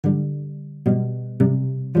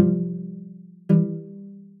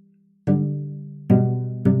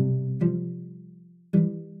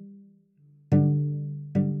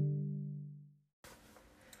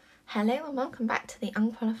Hello and welcome back to The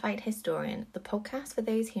Unqualified Historian, the podcast for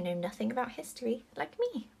those who know nothing about history, like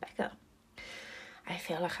me, Becca. I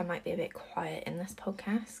feel like I might be a bit quiet in this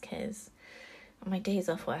podcast because my days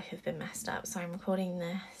off work have been messed up, so I'm recording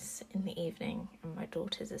this in the evening and my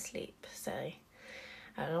daughter's asleep, so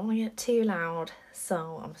I don't want to get too loud,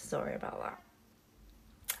 so I'm sorry about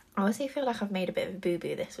that. I also feel like I've made a bit of a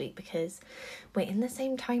boo-boo this week because we're in the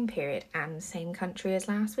same time period and the same country as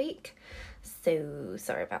last week, so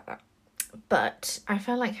sorry about that. But I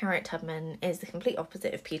feel like Harriet Tubman is the complete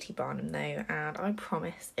opposite of P.T. Barnum though, and I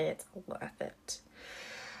promise it's worth it.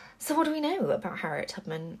 So what do we know about Harriet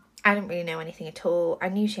Tubman? I didn't really know anything at all. I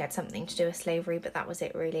knew she had something to do with slavery, but that was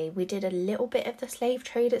it really. We did a little bit of the slave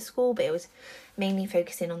trade at school, but it was mainly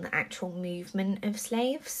focusing on the actual movement of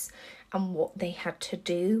slaves and what they had to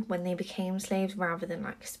do when they became slaves rather than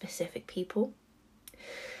like specific people.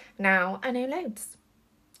 Now, I know loads.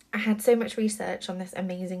 I had so much research on this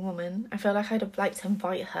amazing woman. I feel like I'd have liked to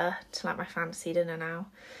invite her to like my fantasy dinner now,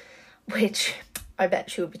 which I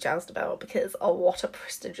bet she would be jazzed about because oh, what a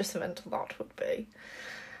prestigious event that would be.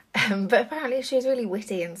 But apparently she was really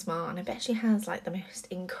witty and smart, and I bet she has like the most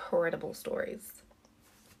incredible stories.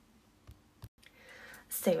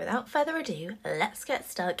 So without further ado, let's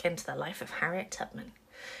get stuck into the life of Harriet Tubman.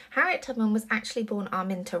 Harriet Tubman was actually born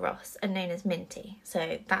Arminta Ross and known as Minty,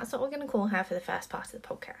 so that's what we're going to call her for the first part of the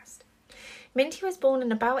podcast. Minty was born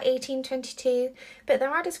in about 1822, but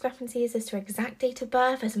there are discrepancies as to her exact date of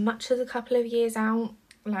birth as much as a couple of years out.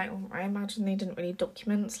 Like, I imagine they didn't really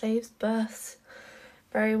document slaves' births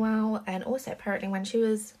very well, and also apparently when she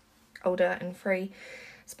was older and free,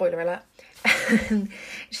 spoiler alert,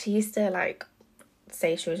 she used to like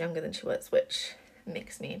say she was younger than she was, which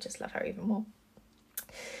makes me just love her even more.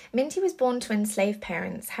 Minty was born to enslaved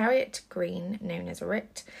parents Harriet Green, known as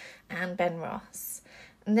Rit, and Ben Ross.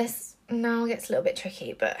 And this now gets a little bit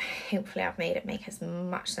tricky, but hopefully I've made it make as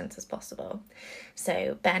much sense as possible.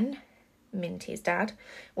 So Ben, Minty's dad,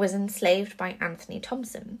 was enslaved by Anthony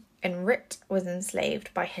Thompson, and Rit was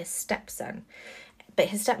enslaved by his stepson. But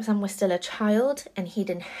his stepson was still a child, and he'd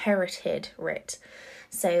inherited Rit.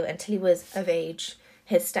 So until he was of age,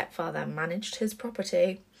 his stepfather managed his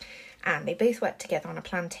property, and they both worked together on a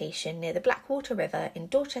plantation near the Blackwater River in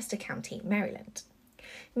Dorchester County, Maryland.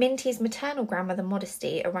 Minty's maternal grandmother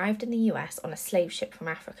Modesty arrived in the US on a slave ship from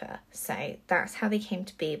Africa, so that's how they came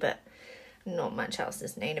to be, but not much else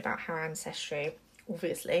is known about her ancestry,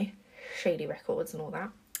 obviously, shady records and all that.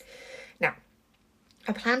 Now,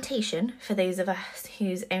 a plantation, for those of us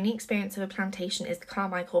whose only experience of a plantation is the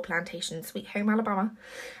Carmichael plantation in Sweet Home, Alabama,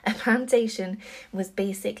 a plantation was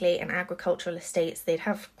basically an agricultural estate, so they'd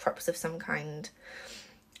have crops of some kind.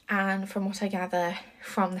 And from what I gather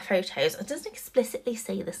from the photos, it doesn't explicitly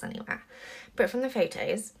say this anywhere, but from the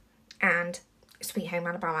photos, and Sweet Home,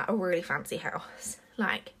 Alabama, a really fancy house.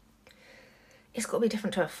 Like, it's got to be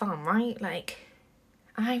different to a farm, right? Like,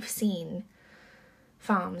 I've seen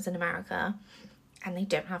farms in America and they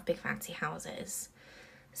don't have big fancy houses.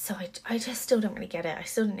 So I just still don't really get it. I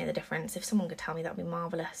still don't know the difference. If someone could tell me, that would be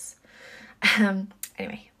marvellous.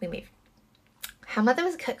 Anyway, we move. Her mother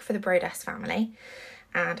was a cook for the Brodess family,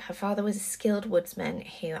 and her father was a skilled woodsman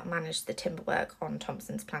who managed the timber work on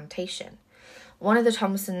Thompson's plantation. One of the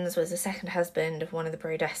Thompsons was the second husband of one of the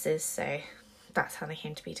Brodesses, so that's how they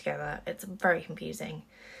came to be together. It's very confusing,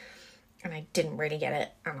 and I didn't really get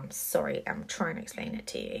it, and I'm sorry. I'm trying to explain it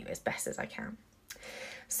to you as best as I can.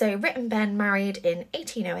 So Rit and Ben married in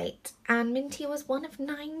 1808, and Minty was one of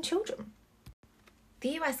 9 children.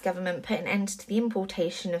 The US government put an end to the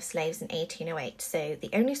importation of slaves in 1808, so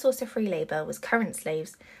the only source of free labour was current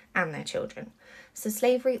slaves and their children. So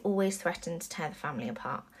slavery always threatened to tear the family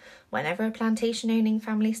apart. Whenever a plantation-owning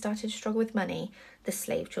family started to struggle with money, the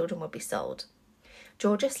slave children would be sold.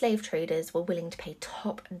 Georgia slave traders were willing to pay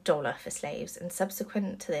top dollar for slaves, and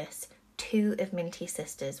subsequent to this, 2 of Minty's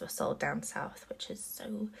sisters were sold down south, which is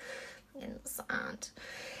so sad.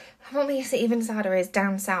 What makes it even sadder is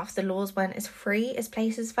down south, the laws weren't as free as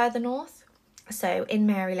places further north. So in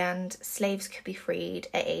Maryland, slaves could be freed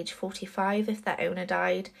at age 45 if their owner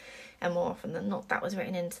died, and more often than not, that was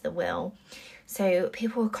written into the will. So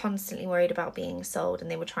people were constantly worried about being sold,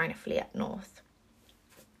 and they were trying to flee up north.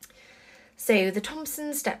 So the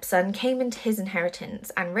Thompson stepson came into his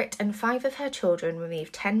inheritance, and Rit and 5 of her children were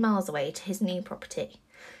moved 10 miles away to his new property.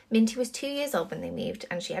 Minty was 2 years old when they moved,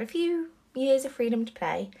 and she had a few years of freedom to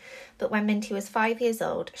play, but when Minty was 5 years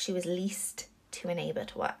old, she was leased to a neighbour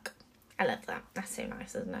to work. I love that. That's so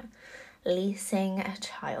nice, isn't it? Leasing a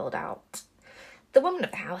child out. The woman of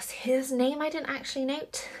the house, whose name I didn't actually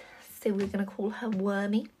note, so we're going to call her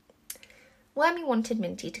Wormy. Wormy wanted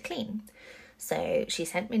Minty to clean, So she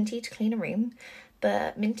sent Minty to clean a room,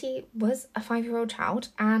 but Minty was a 5-year-old child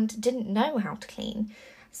and didn't know how to clean.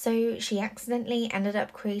 So she accidentally ended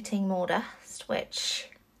up creating more dust,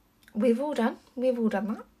 which we've all done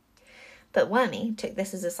that. But Wormy took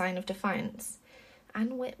this as a sign of defiance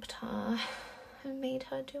and whipped her and made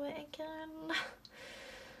her do it again.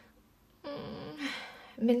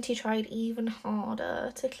 Minty tried even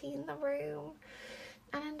harder to clean the room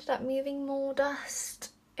and ended up moving more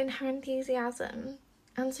dust in her enthusiasm.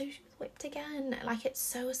 And so she was whipped again. Like, it's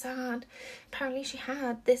so sad. Apparently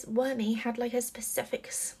Wormy had like a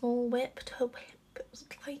specific small whip to whip. It was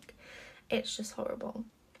like, it's just horrible.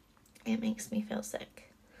 It makes me feel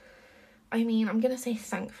sick. I mean, I'm going to say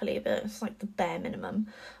thankfully, but it's like the bare minimum.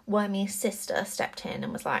 Wormy's sister stepped in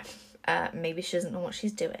and was like, maybe she doesn't know what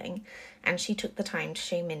she's doing. And she took the time to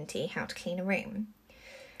show Minty how to clean a room.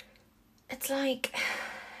 It's like,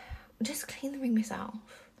 just clean the room yourself.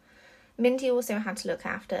 Minty also had to look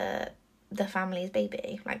after the family's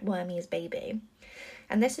baby, like Wormy's baby.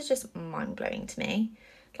 And this is just mind-blowing to me.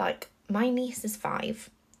 Like, my niece is 5.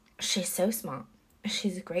 She's so smart.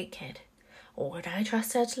 She's a great kid. Would I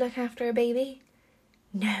trust her to look after a baby?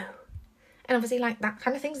 No. And obviously, like, that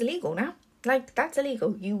kind of thing's illegal now. Like, that's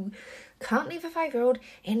illegal. You can't leave a 5-year-old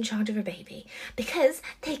in charge of a baby because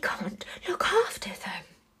they can't look after them.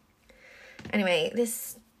 Anyway,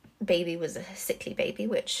 this baby was a sickly baby,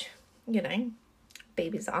 which, you know,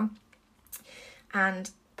 babies are.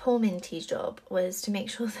 And poor Minty's job was to make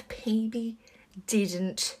sure the baby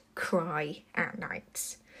didn't cry at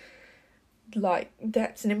night. Like,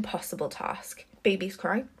 that's an impossible task. Babies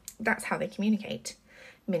cry. That's how they communicate.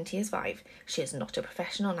 Minty is 5. She is not a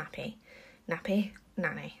professional nanny.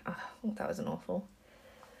 Oh, that was an awful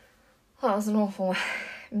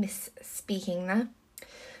misspeaking there.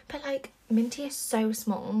 But, like, Minty is so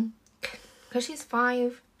small. Because she's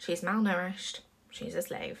 5, she's malnourished, she's a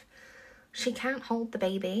slave. She can't hold the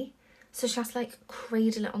baby. So she has to, like,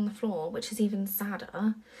 cradle it on the floor, which is even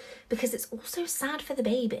sadder. Because it's also sad for the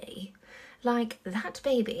baby. Like, that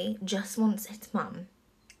baby just wants its mum.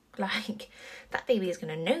 Like, that baby is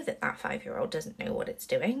going to know that 5-year-old doesn't know what it's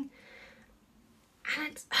doing.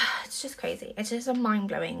 And it's just crazy. It's just a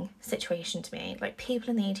mind-blowing situation to me. Like, people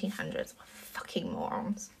in the 1800s were fucking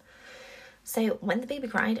morons. So when the baby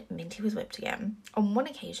cried, Minty was whipped again. On one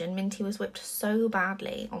occasion, Minty was whipped so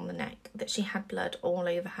badly on the neck that she had blood all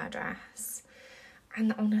over her dress.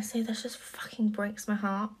 And honestly, this just fucking breaks my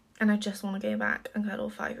heart. And I just want to go back and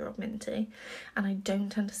cuddle 5-year-old Minty. And I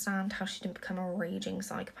don't understand how she didn't become a raging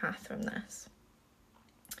psychopath from this.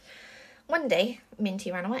 One day,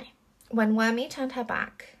 Minty ran away. When Wormy turned her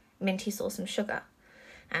back, Minty saw some sugar.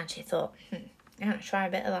 And she thought, I'm going to try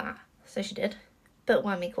a bit of that. So she did. But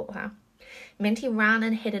Wormy caught her. Minty ran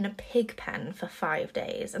and hid in a pig pen for 5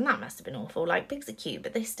 days. And that must have been awful. Like, pigs are cute,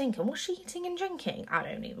 but they stink. And what's she eating and drinking? I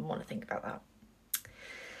don't even want to think about that.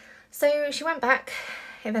 So she went back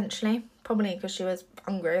eventually, probably because she was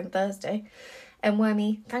hungry and thirsty. And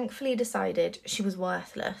Wormy thankfully decided she was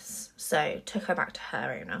worthless, so took her back to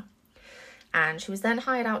her owner. And she was then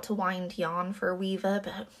hired out to wind yarn for a weaver,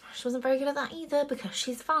 but she wasn't very good at that either because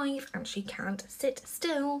she's 5 and she can't sit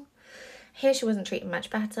still. Here she wasn't treated much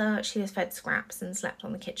better. She was fed scraps and slept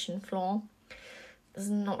on the kitchen floor. There's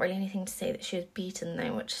not really anything to say that she was beaten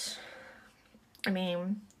though, which, I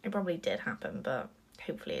mean, it probably did happen, but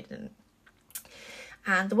hopefully it didn't.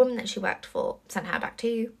 And the woman that she worked for sent her back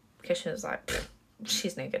too because she was like,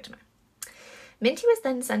 she's no good to me. Minty was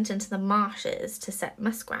then sent into the marshes to set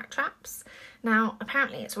muskrat traps. Now,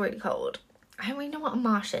 apparently it's really cold. I don't really know what a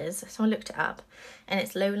marsh is, so I looked it up. And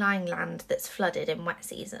it's low-lying land that's flooded in wet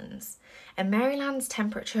seasons. And Maryland's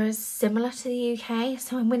temperature is similar to the UK,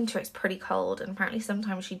 so in winter it's pretty cold. And apparently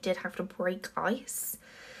sometimes she did have to break ice.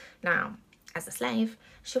 Now, as a slave,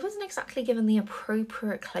 she wasn't exactly given the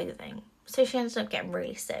appropriate clothing. So she ended up getting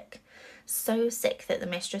really sick. So sick that the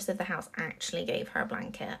mistress of the house actually gave her a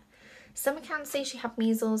blanket. Some accounts say she had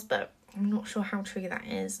measles, but I'm not sure how true that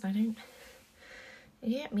is.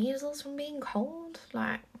 You get measles from being cold?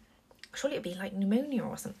 Like, surely it'd be like pneumonia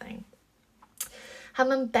or something. Her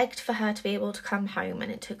mum begged for her to be able to come home,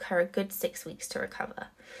 and it took her a good 6 weeks to recover.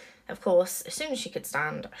 Of course, as soon as she could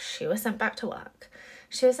stand, she was sent back to work.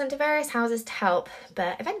 She was sent to various houses to help,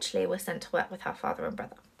 but eventually was sent to work with her father and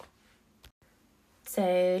brother.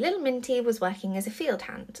 So little Minty was working as a field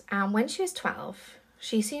hand, and when she was 12,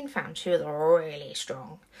 she soon found she was really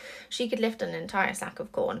strong. She could lift an entire sack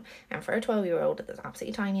of corn, and for a 12-year-old that's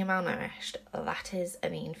absolutely tiny and malnourished, that is a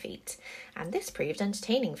mean feat. And this proved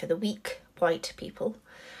entertaining for the weak white people,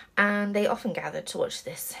 and they often gathered to watch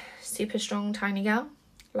this super strong tiny girl,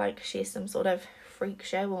 like she's some sort of freak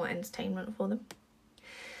show or entertainment for them.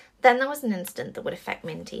 Then there was an incident that would affect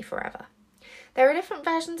Minty forever. There are different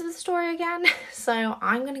versions of the story again, so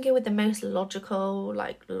I'm going to go with the most logical,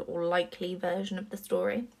 or likely version of the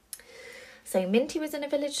story. So Minty was in a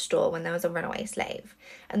village store when there was a runaway slave,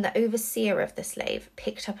 and the overseer of the slave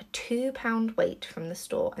picked up a 2-pound weight from the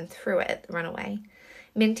store and threw it at the runaway.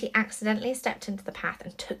 Minty accidentally stepped into the path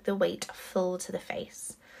and took the weight full to the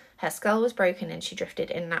face. Her skull was broken and she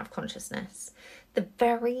drifted in and out of consciousness. The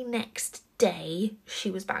very next day,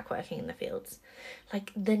 she was back working in the fields.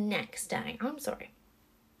 The next day. I'm sorry.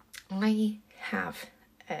 I have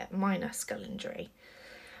a minor skull injury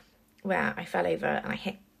where I fell over and I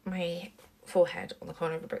hit my forehead on the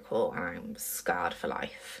corner of a brick wall and I'm scarred for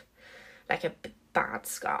life. A bad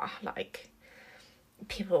scar.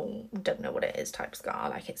 People don't know what it is type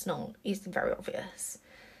scar. It's very obvious.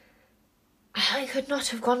 I could not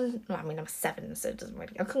have gone... Well, I'm 7, so it doesn't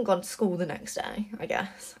really... I couldn't have gone to school the next day, I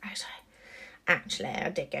guess. Actually, I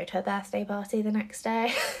did go to a birthday party the next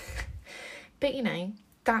day. But,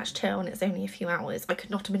 that's chill and it's only a few hours. I could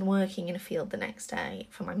not have been working in a field the next day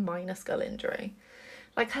for my minor skull injury.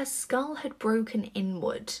 Her skull had broken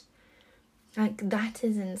inward. That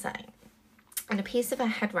is insane. And a piece of her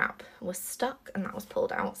head wrap was stuck and that was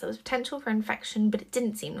pulled out. So there was potential for infection, but it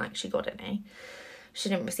didn't seem like she got any. She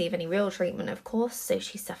didn't receive any real treatment, of course, so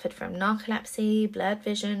she suffered from narcolepsy, blurred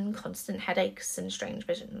vision, constant headaches and strange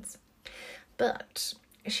visions. But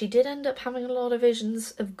she did end up having a lot of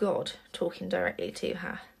visions of God talking directly to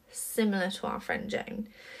her, similar to our friend Joan.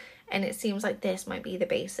 And it seems like this might be the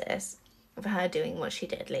basis of her doing what she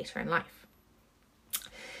did later in life.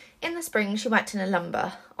 In the spring, she worked in a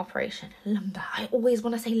lumber operation. Lumber. I always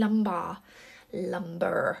want to say lumbar.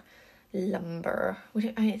 Lumber. I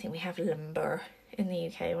don't think we have lumber in the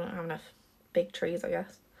UK. We don't have enough big trees, I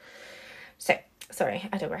guess. So, sorry,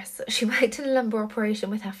 I digress. She worked in a lumber operation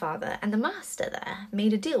with her father, and the master there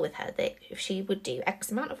made a deal with her that if she would do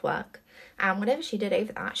X amount of work, and whatever she did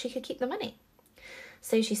over that, she could keep the money.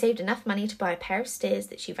 So she saved enough money to buy a pair of steers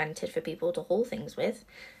that she rented for people to haul things with,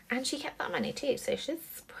 and she kept that money too, so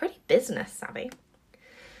she's pretty business savvy.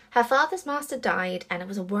 Her father's master died, and it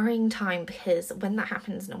was a worrying time because when that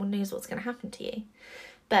happens, no one knows what's going to happen to you.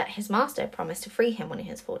 But his master promised to free him when he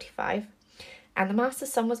was 45, and the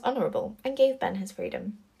master's son was honourable and gave Ben his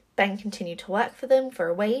freedom. Ben continued to work for them for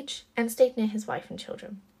a wage and stayed near his wife and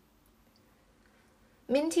children.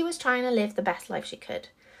 Minty was trying to live the best life she could.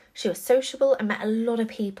 She was sociable and met a lot of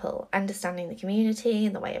people, understanding the community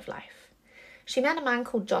and the way of life. She met a man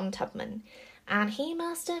called John Tubman, and he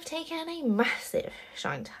must have taken a massive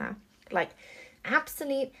shine to her.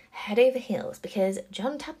 Absolute head over heels, because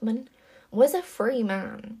John Tubman was a free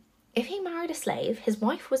man. If he married a slave, his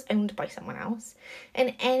wife was owned by someone else,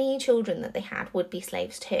 and any children that they had would be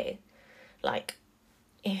slaves too.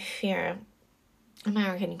 If you're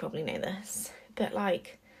American, you probably know this, but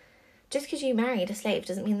just because you married a slave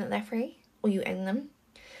doesn't mean that they're free, or you own them.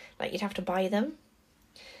 You'd have to buy them.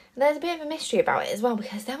 And there's a bit of a mystery about it as well,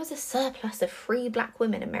 because there was a surplus of free black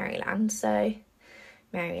women in Maryland,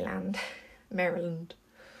 Maryland.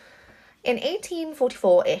 In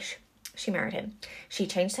 1844-ish, she married him. She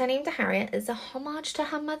changed her name to Harriet as a homage to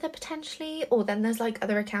her mother, potentially, or then there's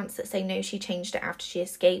other accounts that say no, she changed it after she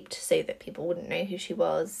escaped so that people wouldn't know who she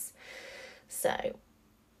was. So,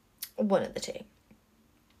 one of the two.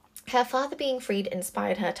 Her father being freed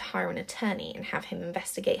inspired her to hire an attorney and have him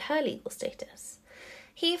investigate her legal status.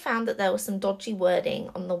 He found that there was some dodgy wording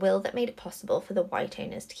on the will that made it possible for the white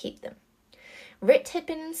owners to keep them. Rit had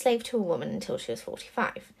been enslaved to a woman until she was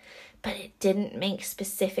 45, but it didn't make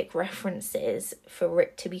specific references for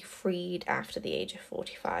Rit to be freed after the age of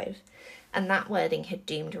 45, and that wording had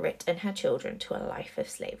doomed Rit and her children to a life of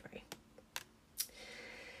slavery.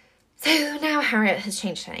 So now Harriet has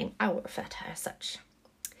changed her name. I will refer to her as such.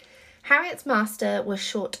 Harriet's master was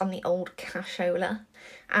short on the old cashola,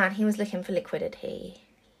 and he was looking for liquidity.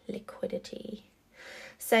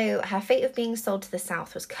 So her fate of being sold to the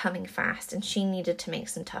South was coming fast, and she needed to make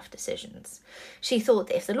some tough decisions. She thought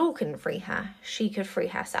that if the law couldn't free her, she could free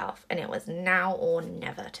herself, and it was now or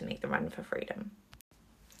never to make the run for freedom.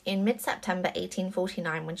 In mid-September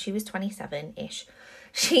 1849, when she was 27-ish,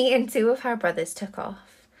 she and 2 of her brothers took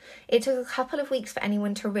off. It took a couple of weeks for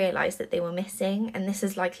anyone to realise that they were missing, and this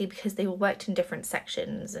is likely because they were worked in different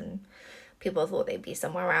sections and people thought they'd be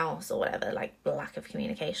somewhere else or whatever, lack of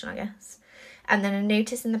communication, I guess. And then a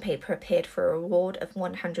notice in the paper appeared for a reward of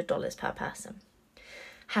 $100 per person.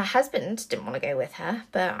 Her husband didn't want to go with her,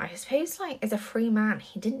 but I suppose, as a free man,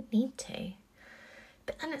 he didn't need to.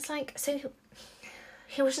 But then it's so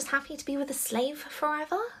he was just happy to be with a slave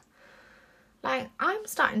forever? I'm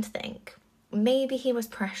starting to think maybe he was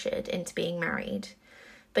pressured into being married,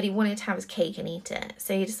 but he wanted to have his cake and eat it.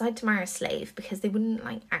 So he decided to marry a slave because they wouldn't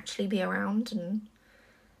like actually be around, and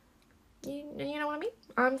you know what I mean?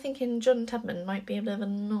 I'm thinking John Tubman might be a bit of a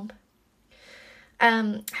knob.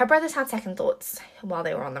 Her brothers had second thoughts while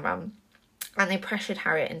they were on the run, and they pressured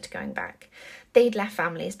Harriet into going back. They'd left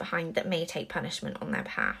families behind that may take punishment on their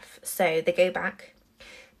behalf, so they go back.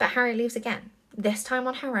 But Harriet leaves again, this time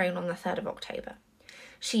on her own on the 3rd of October.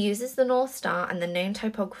 She uses the North Star and the known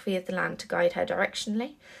topography of the land to guide her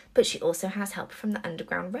directionally, but she also has help from the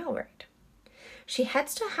Underground Railroad. She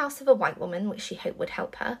heads to a house of a white woman, which she hoped would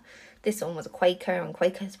help her. This one was a Quaker, and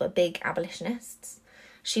Quakers were big abolitionists.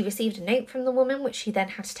 She received a note from the woman, which she then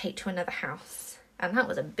had to take to another house. And that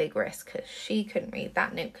was a big risk, because she couldn't read.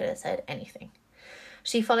 That note could have said anything.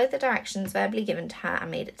 She followed the directions verbally given to her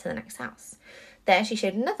and made it to the next house. There she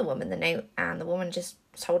showed another woman the note, and the woman just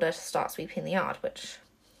told her to start sweeping the yard, which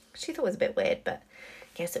she thought was a bit weird, but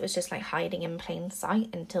I guess it was just like hiding in plain sight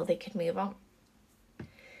until they could move on.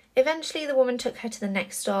 Eventually, the woman took her to the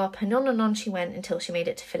next stop, and on she went until she made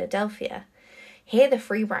it to Philadelphia. Here, the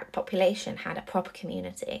free black population had a proper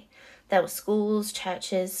community. There were schools,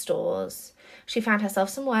 churches, stores. She found herself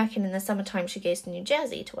some work, and in the summertime she goes to New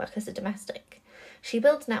Jersey to work as a domestic. She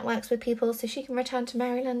builds networks with people so she can return to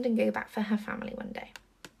Maryland and go back for her family one day.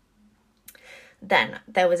 Then,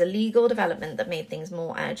 there was a legal development that made things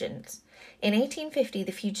more urgent. In 1850,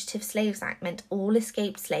 the Fugitive Slaves Act meant all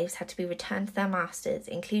escaped slaves had to be returned to their masters,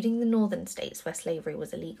 including the northern states where slavery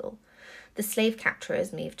was illegal. The slave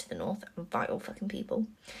capturers moved to the north, vile fucking people,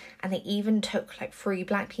 and they even took like free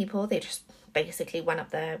black people. They just basically went up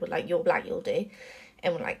there with like, you're black, you'll do,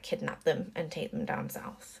 and would like kidnap them and take them down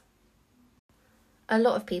south. A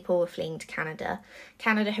lot of people were fleeing to Canada.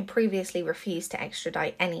 Canada had previously refused to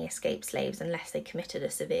extradite any escaped slaves unless they committed a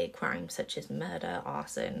severe crime such as murder,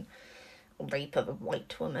 arson, or rape of a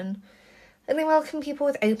white woman. And they welcomed people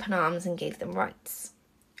with open arms and gave them rights.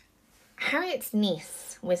 Harriet's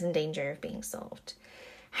niece was in danger of being sold.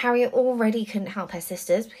 Harriet already couldn't help her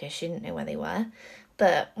sisters because she didn't know where they were,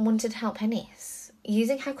 but wanted to help her niece.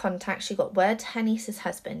 Using her contacts, she got word to her niece's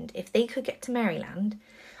husband if they could get to Maryland.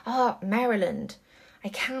 Maryland. I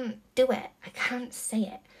can't do it. I can't say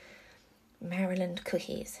it. Maryland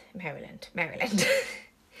cookies. Maryland.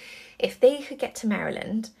 If they could get to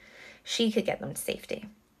Maryland, she could get them to safety.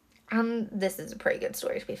 And this is a pretty good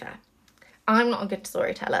story, to be fair. I'm not a good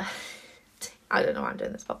storyteller. I don't know why I'm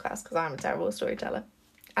doing this podcast, because I'm a terrible storyteller.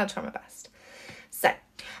 I'll try my best. So,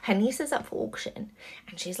 her niece is up for auction,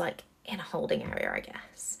 and she's like in a holding area, I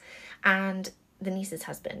guess. And the niece's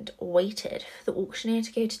husband waited for the auctioneer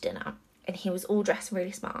to go to dinner, and he was all dressed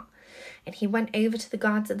really smart. And he went over to the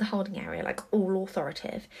guards in the holding area, like all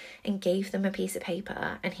authoritative, and gave them a piece of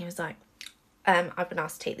paper. And he was like, I've been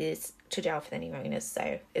asked to take these to jail for the new owners,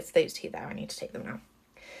 so it's those two there, I need to take them now.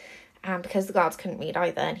 And because the guards couldn't read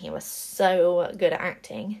either, and he was so good at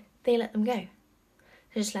acting, they let them go.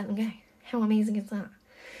 They just let them go. How amazing is that?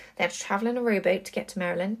 They had to travel in a rowboat to get to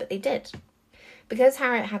Maryland, but they did. Because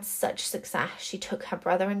Harriet had such success, she took her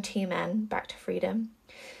brother and 2 men back to freedom.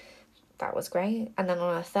 That was great. And then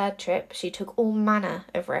on her 3rd trip, she took all manner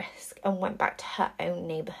of risk and went back to her own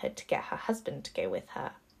neighbourhood to get her husband to go with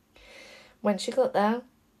her. When she got there,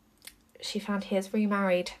 she found he is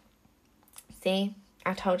remarried. See,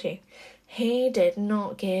 I told you. He did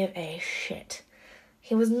not give a shit.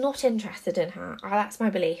 He was not interested in her. That's my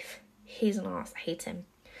belief. He's an arse. I hate him.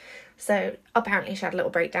 So apparently she had a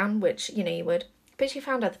little breakdown, which, you would. But she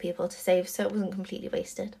found other people to save, so it wasn't completely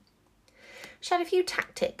wasted. She had a few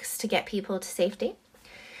tactics to get people to safety.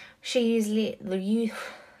 She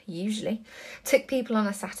usually took people on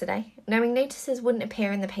a Saturday, knowing notices wouldn't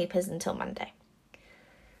appear in the papers until Monday.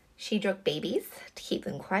 She drugged babies to keep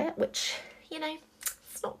them quiet, which,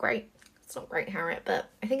 it's not great. It's not great, Harriet, but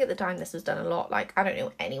I think at the time this was done a lot. Like, I don't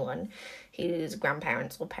know anyone whose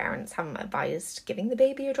grandparents or parents haven't advised giving the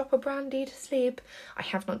baby a drop of brandy to sleep. I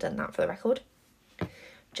have not done that, for the record.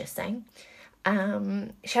 Just saying.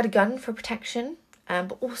 She had a gun for protection,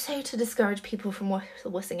 but also to discourage people from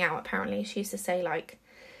wussing out, apparently. She used to say, like,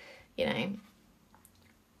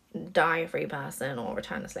 die a free person or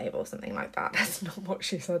return a slave or something like that. That's not what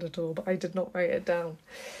she said at all, but I did not write it down.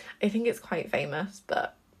 I think it's quite famous,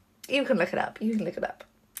 but you can look it up.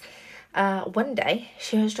 One day,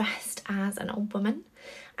 she was dressed as an old woman,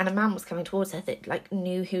 and a man was coming towards her that, like,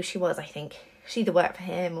 knew who she was, I think. She either worked for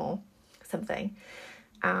him or something.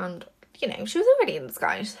 And, she was already in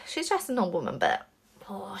disguise. She's dressed as an old woman, but,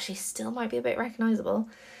 she still might be a bit recognisable.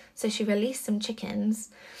 So she released some chickens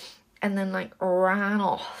and then, like, ran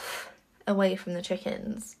off away from the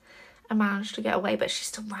chickens. and managed to get away, but she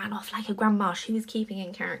still ran off like a grandma. She was keeping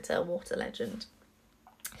in character. What a legend.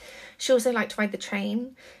 She also liked to ride the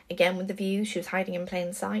train, again with the view. She was hiding in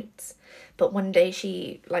plain sight. But one day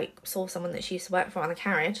she saw someone that she used to work for on the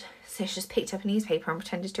carriage, so she just picked up a newspaper and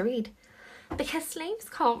pretended to read. Because slaves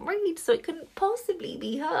can't read, so it couldn't possibly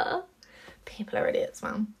be her. People are idiots,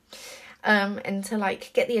 man. And to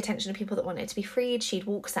get the attention of people that wanted to be freed, she'd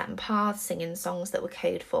walk certain paths singing songs that were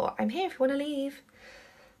code for "I'm here if you want to leave."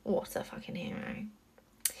 What a fucking hero.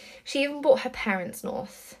 She even brought her parents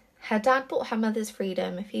north. Her dad bought her mother's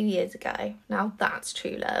freedom a few years ago. Now that's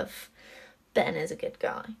true love. Ben is a good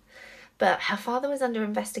guy. But her father was under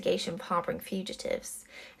investigation for harbouring fugitives.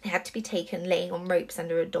 They had to be taken laying on ropes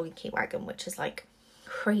under a donkey wagon, which is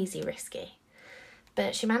crazy risky.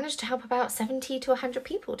 But she managed to help about 70 to 100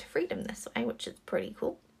 people to freedom this way, which is pretty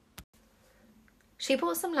cool. She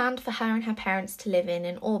bought some land for her and her parents to live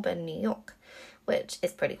in Auburn, New York, which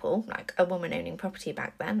is pretty cool, a woman owning property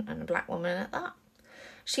back then, and a black woman at that.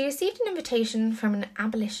 She received an invitation from an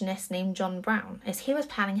abolitionist named John Brown, as he was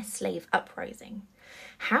planning a slave uprising.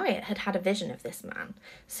 Harriet had had a vision of this man,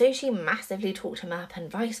 so she massively talked him up,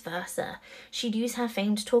 and vice versa. She'd use her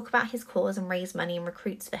fame to talk about his cause and raise money and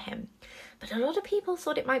recruits for him. But a lot of people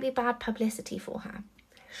thought it might be bad publicity for her.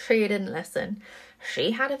 She didn't listen.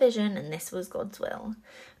 She had a vision, and this was God's will.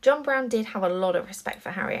 John Brown did have a lot of respect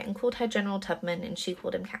for Harriet and called her General Tubman, and she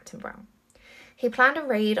called him Captain Brown. He planned a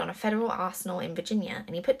raid on a federal arsenal in Virginia,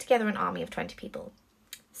 and he put together an army of 20 people.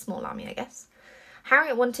 Small army, I guess.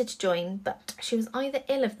 Harriet wanted to join, but she was either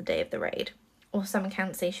ill of the day of the raid, or some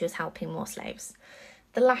accounts say she was helping more slaves.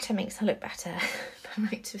 The latter makes her look better. I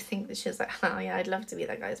like to think that she was oh yeah, I'd love to be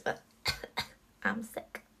that guys, but I'm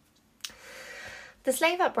sick. The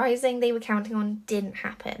slave uprising they were counting on didn't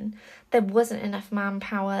happen. There wasn't enough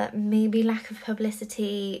manpower, maybe lack of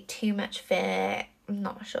publicity, too much fear, I'm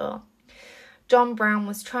not sure. John Brown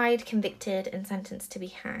was tried, convicted, and sentenced to be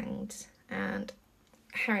hanged, and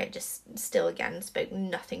Harriet just still again spoke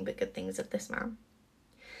nothing but good things of this man.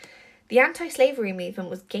 The anti-slavery movement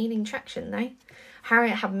was gaining traction though.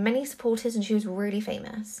 Harriet had many supporters and she was really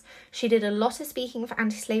famous. She did a lot of speaking for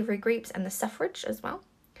anti-slavery groups and the suffrage as well.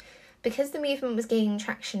 Because the movement was gaining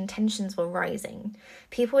traction, tensions were rising.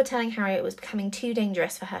 People were telling Harriet it was becoming too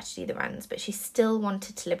dangerous for her to do the runs, but she still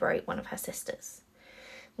wanted to liberate one of her sisters.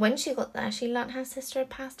 When she got there, she learnt her sister had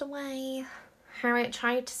passed away. Harriet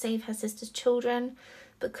tried to save her sister's children,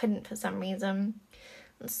 but couldn't for some reason.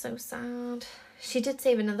 It's so sad. She did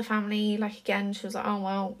save another family, again, she was oh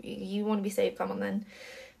well, you want to be saved, come on then.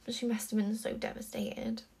 But she must have been so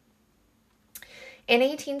devastated. In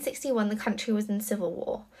 1861, the country was in civil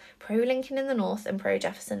war, pro-Lincoln in the north and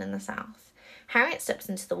pro-Jefferson in the south. Harriet steps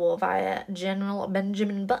into the war via General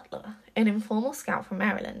Benjamin Butler, an informal scout from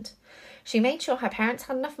Maryland. She made sure her parents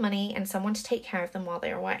had enough money and someone to take care of them while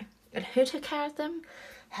they were away. And who took care of them?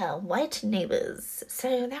 Her white neighbours.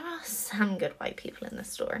 So there are some good white people in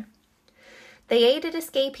this story. They aided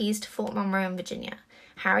escapees to Fort Monroe in Virginia.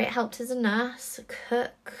 Harriet helped as a nurse,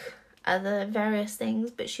 cook, other various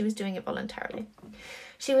things, but she was doing it voluntarily.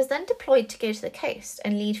 She was then deployed to go to the coast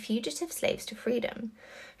and lead fugitive slaves to freedom.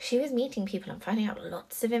 She was meeting people and finding out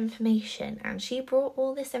lots of information, and she brought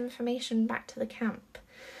all this information back to the camp.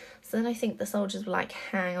 So then I think the soldiers were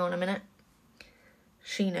hang on a minute.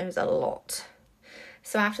 She knows a lot.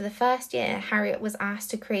 So after the first year, Harriet was asked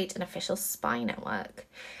to create an official spy network.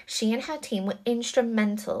 She and her team were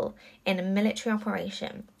instrumental in a military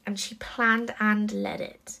operation, and she planned and led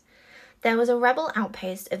it. There was a rebel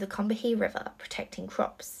outpost of the Combahee River protecting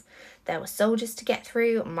crops. There were soldiers to get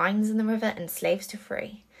through, mines in the river, and slaves to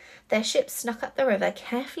free. Their ships snuck up the river,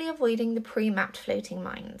 carefully avoiding the pre-mapped floating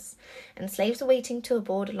mines, and slaves were waiting to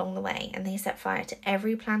aboard along the way, and they set fire to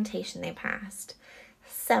every plantation they passed.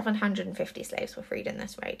 750 slaves were freed in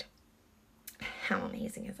this raid. How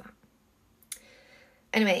amazing is that?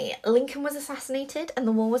 Anyway, Lincoln was assassinated and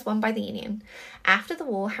the war was won by the Union. After the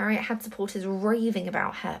war, Harriet had supporters raving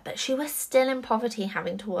about her, but she was still in poverty,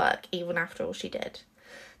 having to work even after all she did.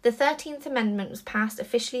 The 13th Amendment was passed,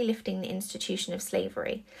 officially lifting the institution of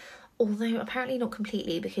slavery, although apparently not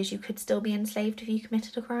completely, because you could still be enslaved if you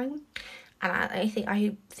committed a crime. And I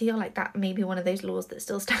feel like that may be one of those laws that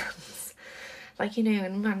still stands.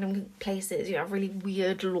 In random places, you have really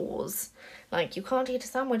weird laws. You can't eat a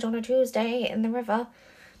sandwich on a Tuesday in the river.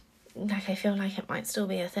 I feel like it might still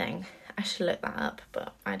be a thing. I should look that up,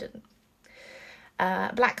 but I didn't.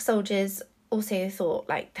 Black soldiers also thought,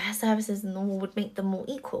 their services in the war would make them more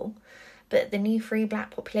equal. But the new free black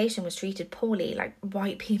population was treated poorly.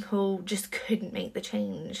 White people just couldn't make the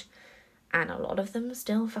change. And a lot of them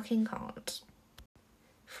still fucking can't.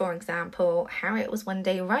 For example, Harriet was one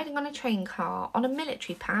day riding on a train car on a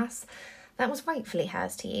military pass that was rightfully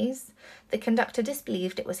hers to use. The conductor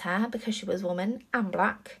disbelieved it was her because she was a woman and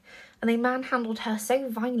black, and they manhandled her so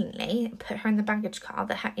violently and put her in the baggage car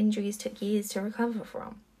that her injuries took years to recover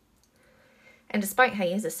from. And despite her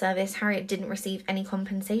years of service, Harriet didn't receive any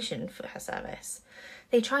compensation for her service.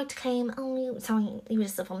 They tried to claim, oh, sorry, he was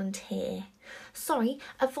just a volunteer. Sorry,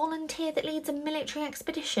 a volunteer that leads a military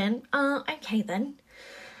expedition? Okay then.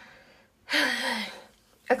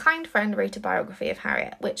 A kind friend wrote a biography of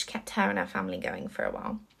Harriet, which kept her and her family going for a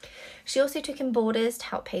while. She also took in boarders to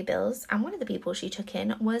help pay bills, and one of the people she took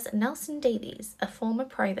in was Nelson Davies, a former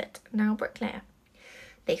private, now bricklayer.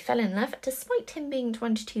 They fell in love despite him being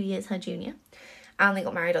 22 years her junior, and they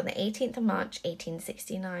got married on the 18th of March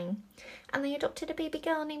 1869, and they adopted a baby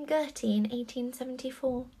girl named Gertie in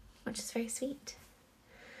 1874, which is very sweet.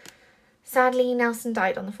 Sadly, Nelson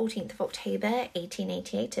died on the 14th of October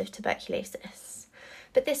 1888 of tuberculosis.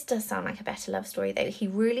 But this does sound like a better love story, though. He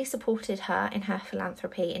really supported her in her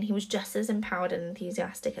philanthropy, and he was just as empowered and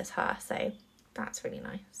enthusiastic as her, so that's really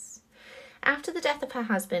nice. After the death of her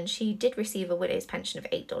husband, she did receive a widow's pension of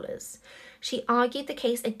 $8. She argued the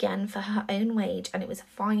case again for her own wage, and it was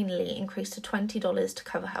finally increased to $20 to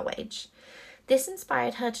cover her wage. This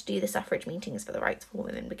inspired her to do the suffrage meetings for the rights of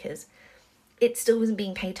women, because it still wasn't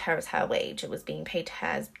being paid to her as her wage, it was being paid to her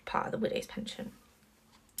as part of the widow's pension.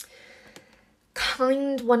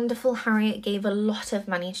 Kind, wonderful Harriet gave a lot of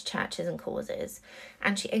money to churches and causes,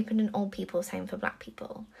 and she opened an old people's home for black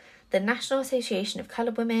people. The National Association of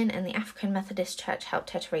Coloured Women and the African Methodist Church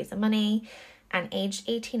helped her to raise the money, and aged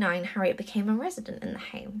 89, Harriet became a resident in the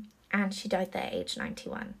home, and she died there aged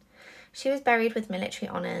 91. She was buried with military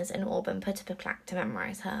honours in Auburn, put up a plaque to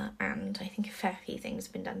memorise her, and I think a fair few things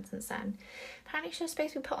have been done since then. Apparently she was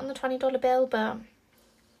supposed to be put on the $20 bill, but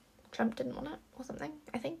Trump didn't want it, or something,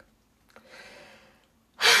 I think.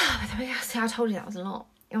 See, I told you that was a lot.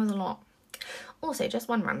 It was a lot. Also, just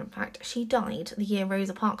one random fact, she died the year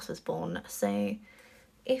Rosa Parks was born, so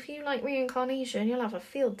if you like reincarnation, you'll have a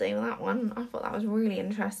field day with that one. I thought that was really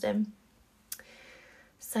interesting.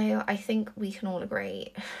 So I think we can all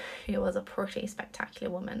agree she was a pretty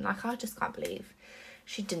spectacular woman. Like, I just can't believe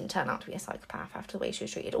she didn't turn out to be a psychopath after the way she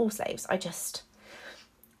was treated. All slaves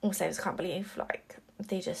can't believe, like,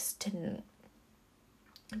 they just didn't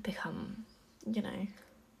become, you know,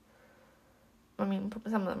 I mean,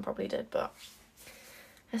 some of them probably did, but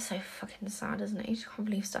it's so fucking sad, isn't it? You just can't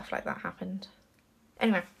believe stuff like that happened.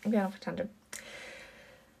 Anyway, I'm going off a tangent.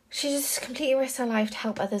 She just completely risked her life to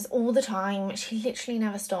help others all the time. She literally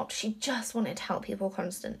never stopped. She just wanted to help people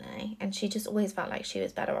constantly, and she just always felt like she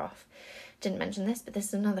was better off. Didn't mention this, but this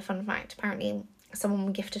is another fun fact. Apparently,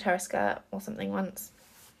 someone gifted her a skirt or something once,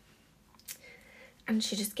 and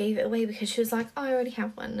she just gave it away because she was like, oh, I already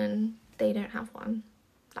have one, and they don't have one.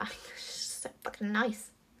 Like, so fucking nice.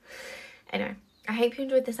 Anyway, I hope you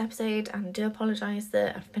enjoyed this episode, and do apologise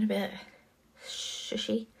that I've been a bit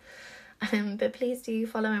shushy. But please do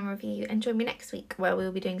follow and review, and join me next week where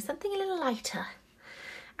we'll be doing something a little lighter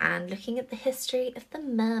and looking at the history of the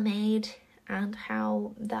mermaid and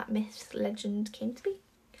how that myth legend came to be.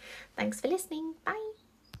 Thanks for listening. Bye.